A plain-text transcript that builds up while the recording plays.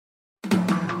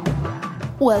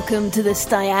Welcome to the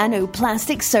Stiano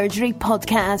Plastic Surgery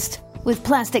Podcast with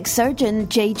plastic surgeon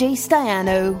JJ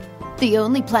Stiano, the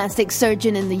only plastic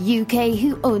surgeon in the UK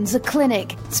who owns a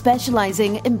clinic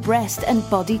specialising in breast and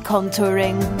body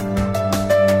contouring.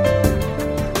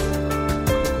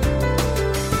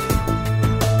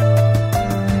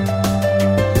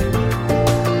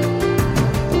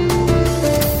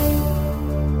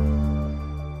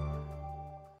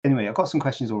 Anyway, I've got some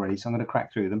questions already, so I'm going to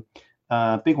crack through them.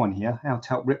 Big one here, how to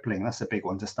help rippling. That's a big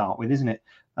one to start with, isn't it?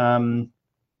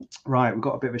 Right, we've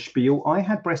got a bit of a spiel. I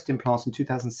had breast implants in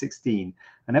 2016,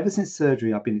 and ever since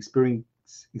surgery, I've been experiencing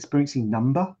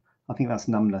I think that's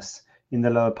numbness, in the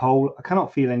lower pole. I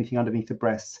cannot feel anything underneath the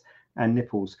breasts and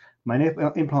nipples. My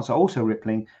implants are also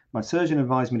rippling. My surgeon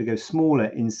advised me to go smaller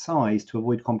in size to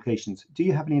avoid complications. Do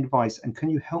you have any advice, and can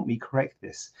you help me correct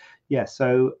this? Yeah,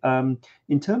 so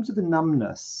in terms of the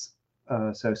numbness,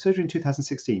 so surgery in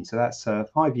 2016, so that's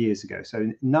 5 years ago.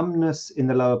 So numbness in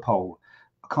the lower pole.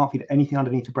 I can't feel anything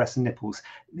underneath the breasts and nipples.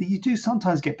 You do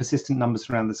sometimes get persistent numbness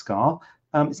around the scar.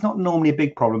 It's not normally a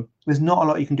big problem. There's not a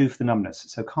lot you can do for the numbness,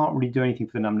 so can't really do anything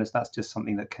for the numbness. That's just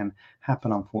something that can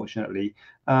happen, unfortunately.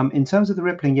 In terms of the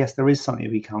rippling, yes, there is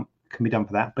something that can be done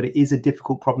for that, but it is a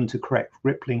difficult problem to correct.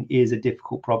 Rippling is a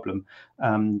difficult problem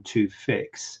to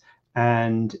fix.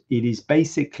 And it is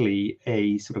basically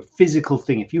a sort of physical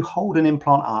thing. If you hold an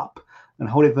implant up and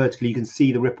hold it vertically, you can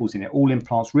see the ripples in it. All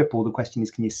implants ripple. The question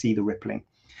is, can you see the rippling?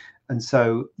 And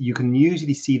so you can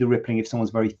usually see the rippling if someone's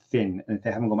very thin and if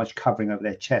they haven't got much covering over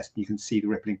their chest. You can see the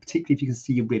rippling, particularly if you can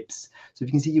see your ribs. So if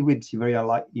you can see your ribs, you're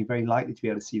very likely to be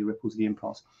able to see the ripples of the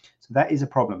implants. So that is a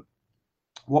problem.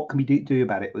 What can we do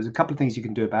about it? There's a couple of things you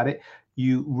can do about it.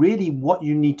 What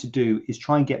you need to do is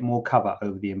try and get more cover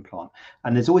over the implant.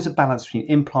 And there's always a balance between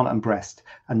implant and breast.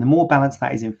 And the more balance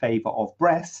that is in favor of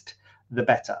breast, the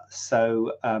better.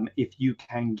 So if you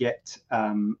can get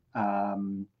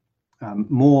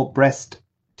more breast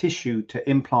tissue to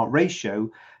implant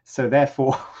ratio, so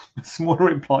therefore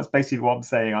smaller implants, basically what I'm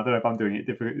saying. I don't know if I'm doing it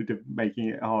difficult, making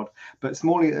it hard, but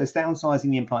downsizing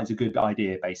the implant is a good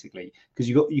idea, basically, because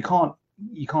you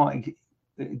can't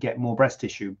get more breast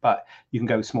tissue, but you can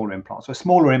go with smaller implants. So a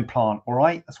smaller implant, all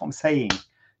right, that's what I'm saying.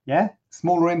 Yeah,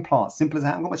 smaller implant, simple as that.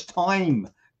 I haven't got much time.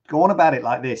 Go on about it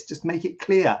like this, just make it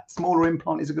clear. Smaller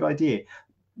implant is a good idea.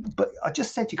 But I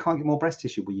just said you can't get more breast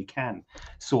tissue. Well, you can,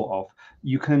 sort of.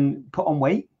 You can put on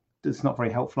weight. That's not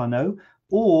very helpful, I know.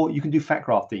 Or you can do fat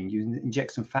grafting. You can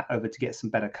inject some fat over to get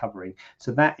some better covering.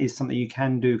 So that is something you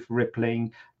can do for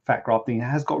rippling. Fat grafting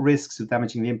has got risks of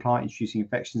damaging the implant, introducing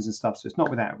infections and stuff. So it's not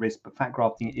without risk, but fat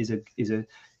grafting is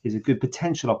a good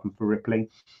potential option for rippling.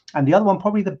 And the other one,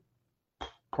 probably the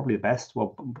best,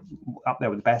 well, up there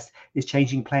with the best, is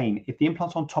changing plane. If the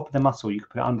implant's on top of the muscle, you can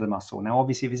put it under the muscle. Now,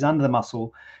 obviously, if it's under the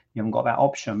muscle, you haven't got that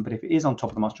option. But if it is on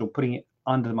top of the muscle, putting it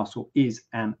under the muscle is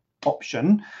an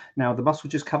option. Now, the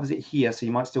muscle just covers it here, so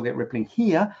you might still get rippling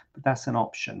here, but that's an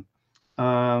option.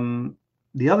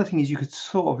 The other thing is you could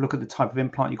sort of look at the type of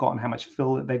implant you got and how much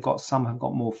fill that they've got. Some have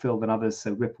got more fill than others,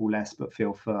 so ripple less but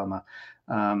feel firmer.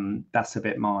 That's a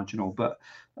bit marginal, but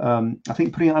I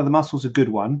think putting it under the muscle is a good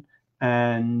one,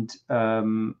 and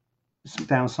some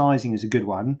downsizing is a good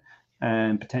one,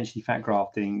 and potentially fat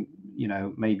grafting,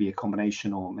 maybe a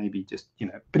combination, or maybe just,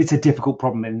 but it's a difficult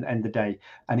problem in the end of the day,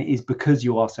 and it is because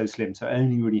you are so slim. So it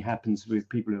only really happens with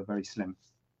people who are very slim.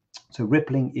 So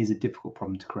rippling is a difficult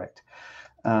problem to correct.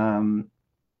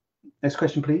 Next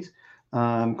question, please.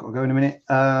 I'll go in a minute.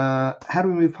 How do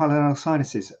we remove pilonidal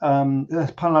sinuses?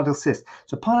 Pilonidal cyst.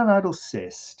 So pilonidal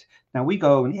cyst. Now we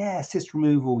go and cyst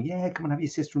removal. Yeah, come and have your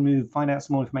cyst removed. Find out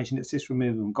some more information at cyst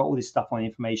removal. We've got all this stuff on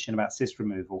information about cyst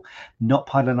removal, not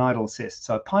pilonidal cyst.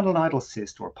 So a pilonidal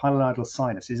cyst or a pilonidal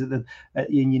sinus is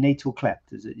in your natal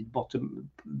cleft, is at the bottom,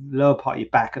 lower part of your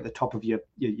back, at the top of your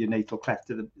natal cleft,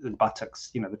 at the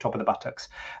buttocks, the top of the buttocks,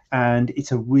 and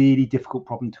it's a really difficult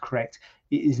problem to correct.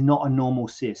 It is not a normal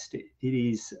cyst. It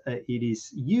is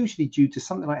usually due to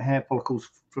something like hair follicles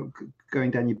from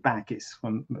going down your back. It's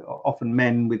from often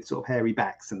men with sort of hairy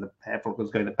backs, and the hair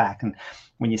follicles go in the back. And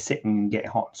when you're sitting and get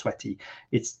hot and sweaty,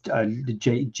 it's the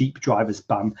Jeep driver's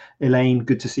bum. Elaine,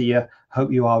 good to see you.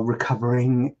 Hope you are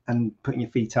recovering and putting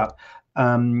your feet up.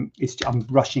 I'm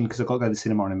rushing because I've got to go to the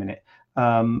cinema in a minute.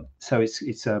 So it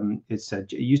used to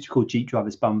be called Jeep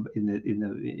driver's bum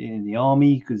in the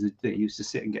army, because they used to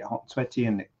sit and get hot and sweaty,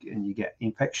 and you get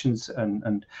infections,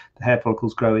 and the hair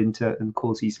follicles grow into and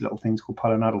cause these little things called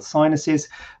pilonidal sinuses,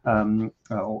 or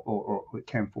it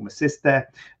can form a cyst there.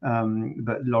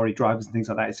 But lorry drivers and things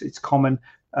like that, it's common.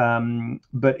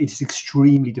 But it's an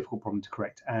extremely difficult problem to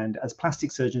correct. And as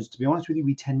plastic surgeons, to be honest with you,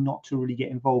 we tend not to really get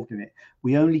involved in it.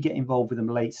 We only get involved with them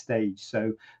late stage.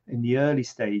 So in the early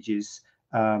stages,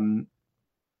 thanks,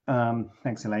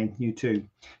 Elaine. You too.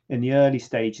 In the early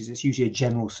stages, it's usually a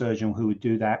general surgeon who would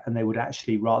do that, and they would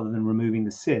actually, rather than removing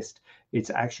the cyst, it's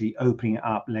actually opening it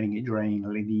up, letting it drain,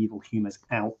 letting the evil humours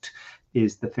out,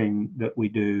 is the thing that we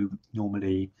do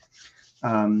normally.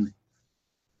 That'll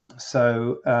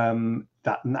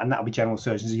be general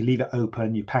surgeons. You leave it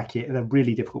open, you pack it. They're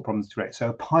really difficult problems to correct. So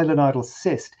a pilonidal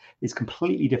cyst is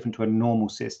completely different to a normal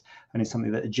cyst, and it's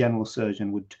something that a general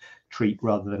surgeon would treat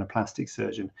rather than a plastic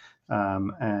surgeon.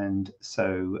 In answer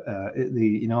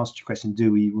to your question,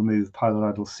 do we remove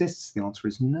pilonidal cysts? The answer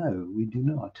is no, we do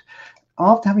not.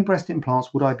 After having breast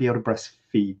implants, would I be able to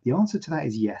breastfeed? The answer to that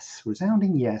is yes.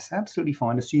 Resounding yes, absolutely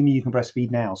fine, assuming you can breastfeed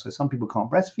now. So some people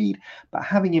can't breastfeed, but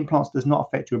having implants does not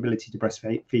affect your ability to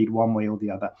breastfeed one way or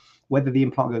the other. Whether the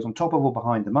implant goes on top of or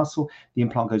behind the muscle, the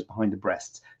implant goes behind the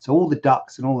breasts. So all the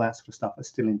ducts and all that sort of stuff are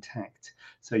still intact.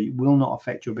 So it will not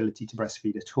affect your ability to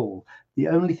breastfeed at all. The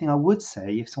only thing I would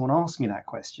say, if someone asks me that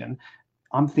question,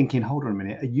 I'm thinking, hold on a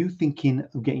minute, are you thinking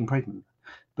of getting pregnant?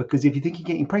 Because if you think you're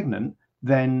getting pregnant,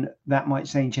 then that might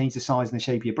change the size and the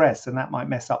shape of your breasts, and that might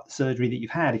mess up the surgery that you've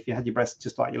had. If you had your breasts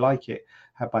just like you like it,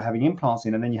 by having implants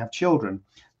in, and then you have children,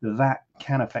 that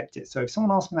can affect it. So if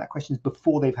someone asks me that question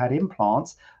before they've had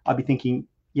implants, I'd be thinking,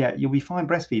 yeah, you'll be fine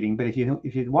breastfeeding, but if you're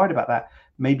worried about that,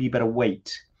 maybe you better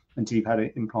wait until you've had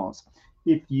implants.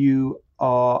 If you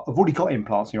have already got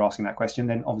implants and you're asking that question,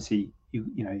 then obviously you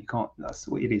can't. That's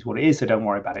what it is. So don't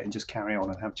worry about it and just carry on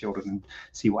and have children and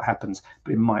see what happens.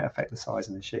 But it might affect the size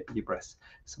and the shape of your breasts.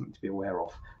 Something to be aware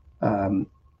of.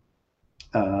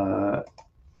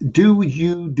 Do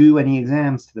you do any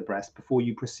exams to the breast before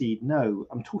you proceed? No,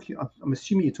 I'm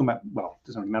assuming you're talking about, well, it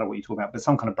doesn't really matter what you're talking about, but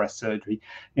some kind of breast surgery,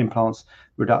 implants,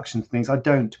 reductions, things. I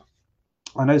don't.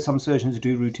 I know some surgeons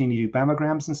routinely do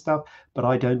mammograms and stuff, but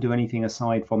I don't do anything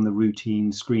aside from the routine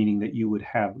screening that you would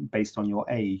have based on your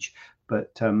age.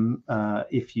 But I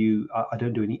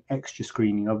don't do any extra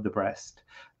screening of the breast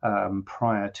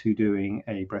prior to doing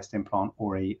a breast implant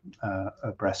or a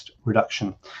breast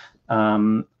reduction.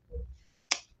 I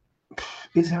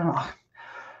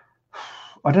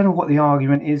don't know what the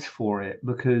argument is for it,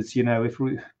 because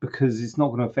because it's not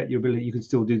going to affect your ability. You can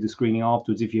still do the screening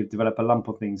afterwards if you've developed a lump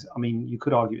of things. I mean, you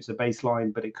could argue it's a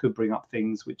baseline, but it could bring up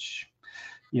things which,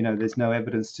 there's no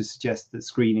evidence to suggest that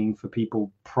screening for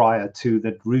people prior to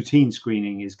the routine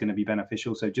screening is going to be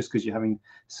beneficial. So just because you're having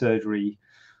surgery,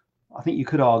 I think you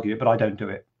could argue it, but I don't do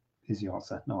it, is the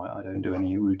answer. No, I don't do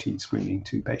any routine screening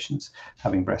to patients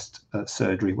having breast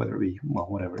surgery,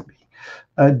 whatever it be.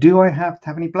 Do I have to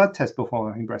have any blood tests before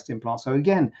having breast implants? So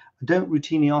again, I don't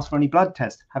routinely ask for any blood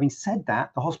tests. Having said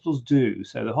that, the hospitals do.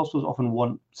 So the hospitals often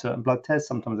want certain blood tests.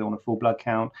 Sometimes they want a full blood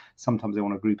count. Sometimes they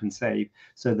want a group and save.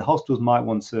 So the hospitals might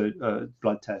want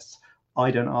blood tests. I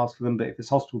don't ask for them, but if it's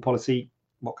hospital policy,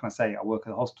 what can I say? I work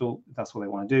at a hospital. If that's what they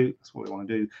want to do, that's what they want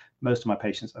to do. Most of my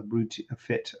patients are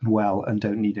fit and well and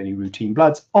don't need any routine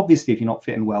bloods. Obviously, if you're not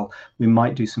fit and well, we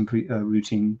might do some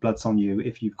routine bloods on you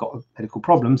if you've got medical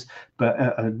problems. But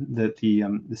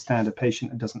the standard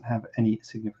patient doesn't have any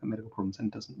significant medical problems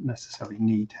and doesn't necessarily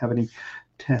need to have any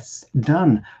tests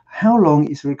done. How long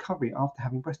is the recovery after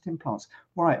having breast implants?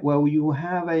 Right. Well, you will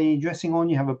have a dressing on,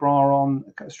 you have a bra on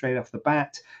straight off the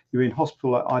bat. You're in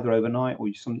hospital either overnight, or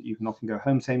you can often go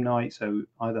home same night. So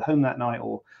either home that night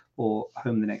or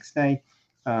home the next day.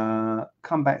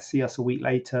 Come back, see us a week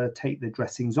later, take the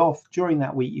dressings off. During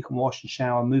that week, you can wash and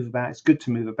shower, move about. It's good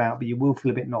to move about, but you will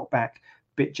feel a bit knocked back, a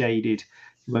bit jaded.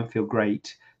 You won't feel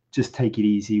great. Just take it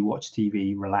easy, watch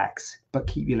TV, relax, but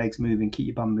keep your legs moving, keep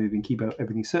your bum moving, keep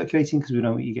everything circulating, because we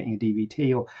don't want you getting a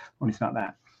DVT or anything like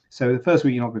that. So the first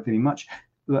week, you're not going to feel much.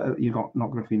 You're not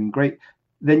going to feel great.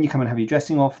 Then you come and have your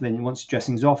dressing off. Then once your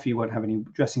dressing's off, you won't have any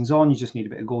dressings on. You just need a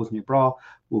bit of gauze in your bra.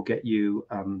 We'll get you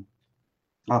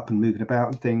up and moving about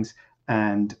and things.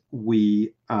 And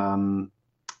we so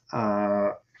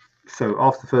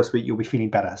after the first week, you'll be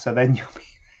feeling better. So then you'll be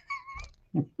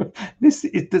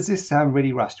does this sound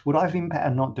really rushed? Would I have been better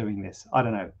not doing this? I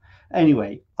don't know.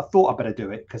 Anyway, I thought I'd better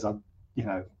do it because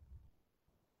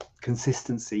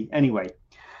consistency. Anyway,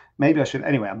 maybe I should.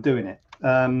 Anyway, I'm doing it.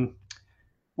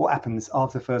 What happens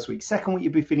after the first week? Second week,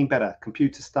 you'll be feeling better.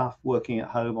 Computer stuff, working at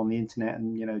home on the internet,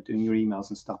 and doing your emails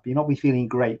and stuff. But you'll not be feeling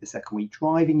great the second week.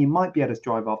 Driving, you might be able to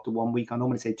drive after 1 week. I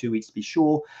normally say 2 weeks to be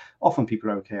sure. Often people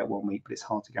are okay at 1 week, but it's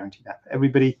hard to guarantee that for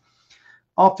everybody.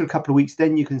 After a couple of weeks,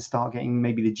 then you can start getting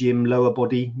maybe the gym lower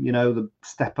body, the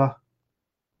stepper.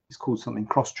 It's called something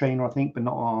cross trainer, I think, but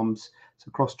not arms.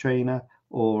 So cross trainer.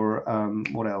 or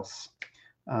what else?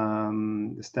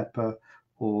 The stepper,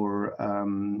 or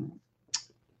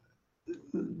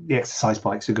the exercise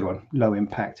bike's a good one, low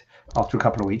impact after a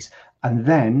couple of weeks. And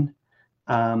then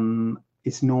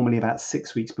it's normally about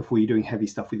 6 weeks before you're doing heavy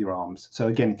stuff with your arms. So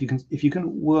again, if you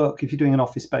can work, if you're doing an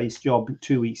office-based job,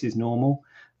 2 weeks is normal.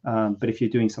 But if you're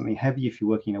doing something heavy, if you're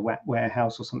working in a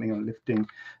warehouse or something, or lifting,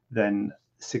 then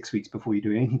 6 weeks before you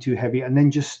do anything too heavy, and then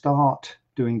just start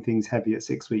doing things heavy at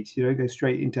 6 weeks. You don't go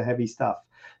straight into heavy stuff.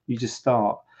 You just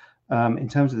start. In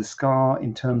terms of the scar,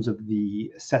 in terms of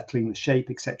the settling, the shape,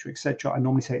 etc., I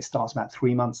normally say it starts about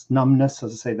 3 months. Numbness,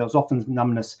 as I say, there's often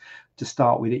numbness to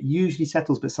start with. It usually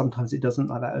settles, but sometimes it doesn't.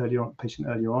 Like that patient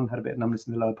earlier on had a bit of numbness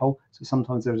in the lower pole. So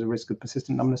sometimes there's a risk of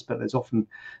persistent numbness, but there's often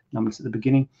numbness at the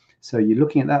beginning. So you're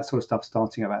looking at that sort of stuff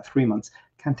starting about 3 months.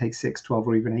 It can take 6, 12,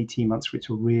 or even 18 months for it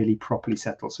to really properly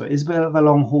settle. So it is a bit of a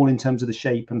long haul in terms of the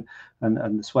shape and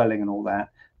the swelling and all that.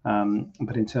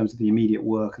 But in terms of the immediate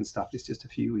work and stuff, it's just a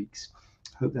few weeks.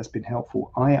 Hope that's been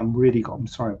helpful. I'm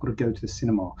sorry, I've got to go to the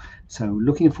cinema. So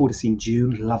looking forward to seeing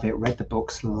June. Love it. Read the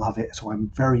books. Love it. So I'm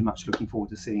very much looking forward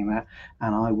to seeing that.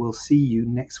 And I will see you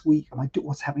next week.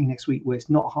 What's happening next week? Well, it's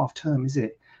not half term, is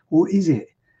it? Or is it?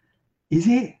 Is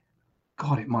it?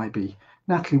 God, it might be.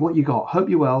 Natalie, what you got? Hope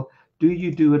you're well. Do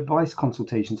you do advice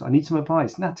consultations? I need some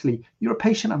advice. Natalie, you're a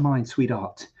patient of mine,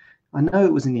 sweetheart. I know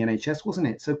it was in the NHS, wasn't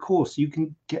it? So of course you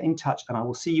can get in touch, and I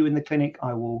will see you in the clinic.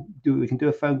 We can do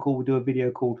a phone call, we'll do a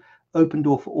video call, open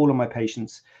door for all of my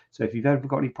patients. So if you've ever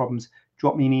got any problems,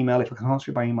 drop me an email. If I can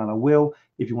answer it by email, I will.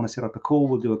 If you want to set up a call,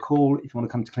 we'll do a call. If you want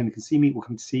to come to clinic and see me, we'll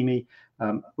come to see me.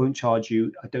 I won't charge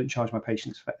you. I don't charge my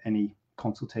patients for any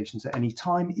consultations at any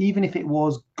time, even if it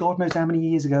was, God knows how many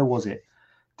years ago was it?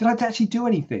 Did I actually do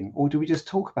anything, or do we just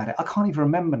talk about it? I can't even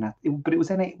remember now. But it was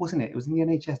wasn't it? It was in the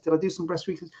NHS. Did I do some breast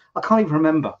research? I can't even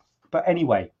remember. But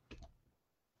anyway,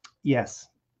 yes,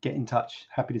 get in touch.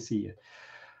 Happy to see you.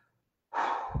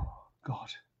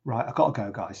 God, right. I've got to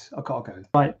go, guys. I've got to go.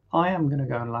 Right, I am going to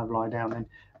go and lie down then.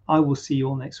 I will see you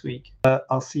all next week.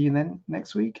 I'll see you then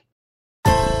next week.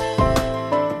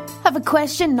 Have a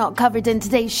question not covered in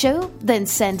today's show? Then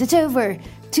send it over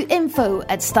to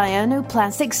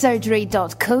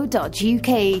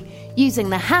info@staianoplasticsurgery.co.uk using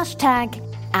the hashtag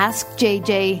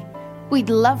AskJJ. We'd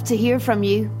love to hear from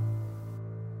you.